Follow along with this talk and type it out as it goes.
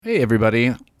Hey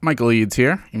everybody, Michael Eads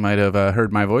here. You might have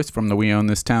heard my voice from the We Own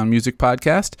This Town music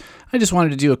podcast. I just wanted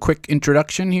to do a quick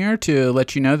introduction here to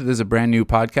let you know that there's a brand new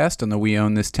podcast on the We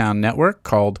Own This Town network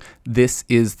called This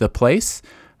Is the Place.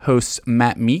 Hosts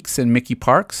Matt Meeks and Mickey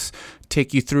Parks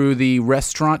take you through the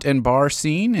restaurant and bar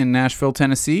scene in Nashville,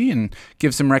 Tennessee, and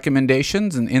give some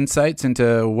recommendations and insights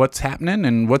into what's happening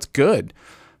and what's good.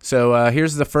 So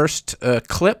here's the first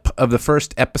clip of the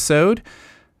first episode.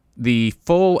 The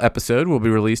full episode will be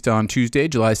released on Tuesday,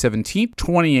 July 17th,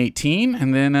 2018,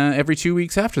 and then every 2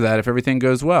 weeks after that if everything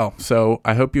goes well. So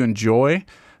I hope you enjoy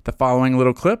the following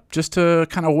little clip just to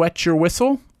kind of wet your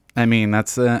whistle. I mean,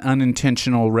 that's an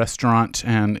unintentional restaurant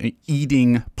and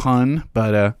eating pun,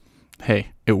 but hey,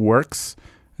 it works.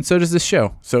 And so does this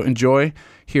show. So enjoy.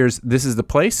 Here's This Is the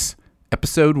Place,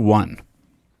 Episode 1.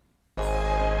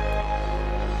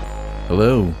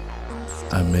 Hello,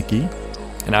 I'm Mickey.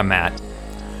 And I'm Matt.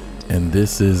 And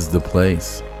this is The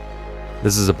Place.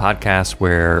 This is a podcast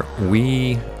where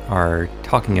we are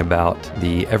talking about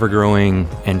the ever-growing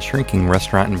and shrinking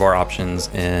restaurant and bar options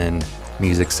in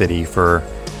Music City. For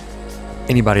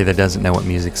anybody that doesn't know what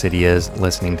Music City is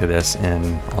listening to this in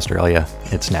Australia,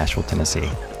 it's Nashville, Tennessee.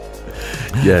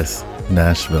 Yes,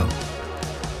 Nashville.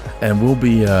 And we'll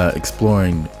be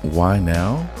exploring why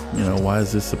now. You know, why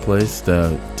is this a place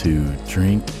to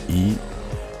drink, eat,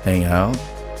 hang out?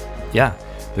 Yeah.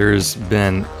 There's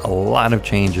been a lot of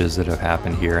changes that have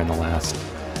happened here in the last,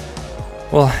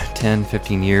 10,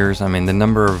 15 years. I mean, the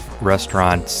number of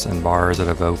restaurants and bars that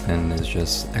have opened is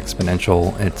just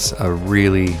exponential. It's a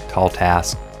really tall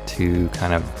task to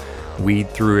kind of weed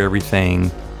through everything.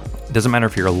 It doesn't matter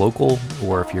if you're a local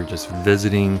or if you're just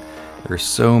visiting. There's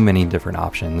so many different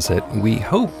options that we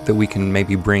hope that we can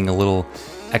maybe bring a little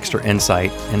extra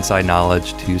inside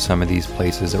knowledge to some of these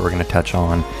places that we're going to touch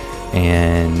on,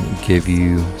 and give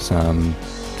you some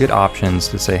good options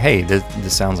to say, hey,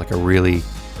 this sounds like a really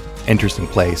interesting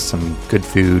place, some good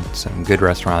food, some good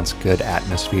restaurants, good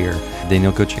atmosphere. Then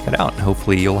you'll go check it out and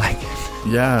hopefully you'll like it.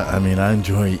 Yeah, I mean, I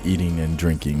enjoy eating and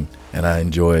drinking, and I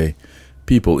enjoy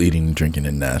people eating and drinking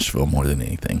in Nashville more than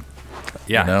anything.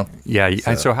 Yeah. You know?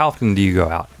 Yeah. So how often do you go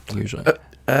out usually?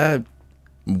 In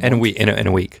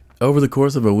a week. Over the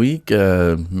course of a week,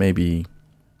 maybe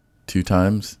 2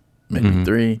 times. Maybe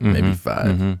 3, maybe 5.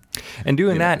 Mm-hmm. And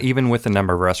doing that, even with the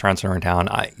number of restaurants that are in town,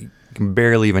 I can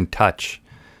barely even touch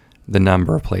the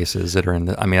number of places that are in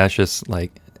the... I mean, that's just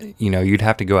like, you'd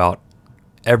have to go out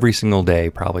every single day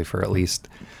probably for at least...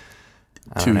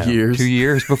 2 years. 2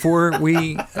 years before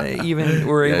we even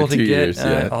were able to get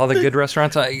all the good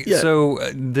restaurants. So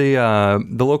the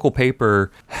local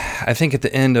paper, I think at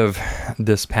the end of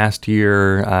this past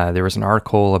year, there was an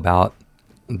article about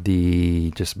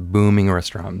the just booming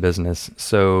restaurant business.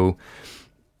 So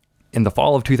in the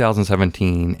fall of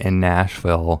 2017 in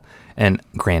Nashville, and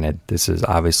granted, this is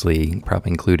obviously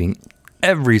probably including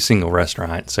every single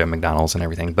restaurant, so McDonald's and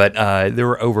everything, but there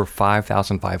were over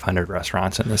 5,500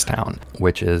 restaurants in this town,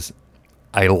 which is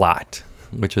a lot.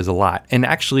 And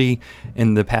actually,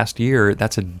 in the past year,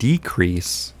 that's a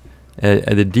decrease.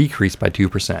 The decrease by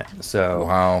 2%. So,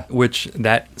 wow. Which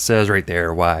that says right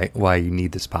there why you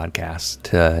need this podcast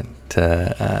to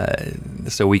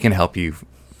so we can help you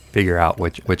figure out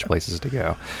which places to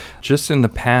go. Just in the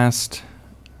past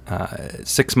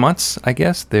 6 months, I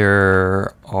guess,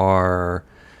 there are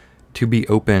to be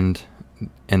opened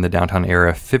in the downtown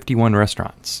area 51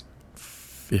 restaurants.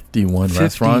 51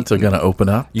 restaurants are going to open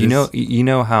up? You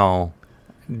know how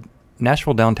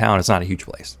Nashville downtown is not a huge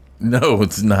place. No,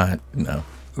 it's not. No.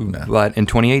 But in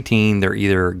 2018, they're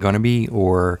either going to be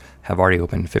or have already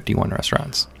opened 51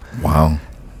 restaurants. Wow.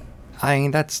 I mean,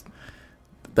 that's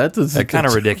kind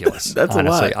of ridiculous. That's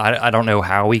honestly. a lot. I don't know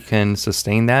how we can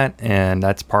sustain that, and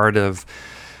that's part of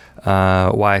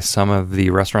why some of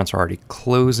the restaurants are already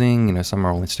closing. Some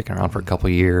are only sticking around for a couple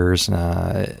of years.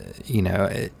 They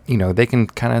can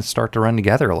kind of start to run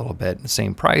together a little bit.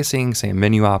 Same pricing, same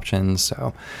menu options.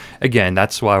 So, again,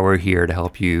 that's why we're here to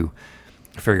help you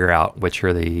figure out which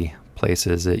are the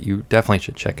places that you definitely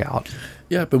should check out.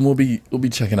 Yeah, but we'll be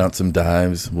checking out some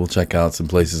dives. We'll check out some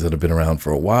places that have been around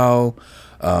for a while.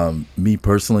 Me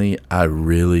personally, I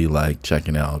really like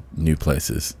checking out new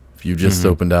places. If you just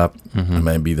opened up, I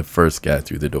may be the first guy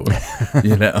through the door.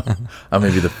 I may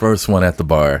be the first one at the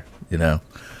bar.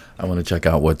 I want to check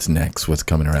out what's next, what's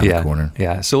coming around the corner.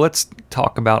 Yeah. So let's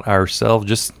talk about ourselves.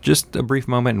 Just a brief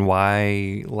moment and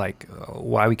why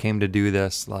we came to do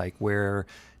this, where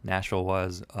Nashville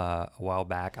was a while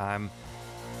back. I'm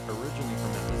originally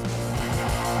from Memphis.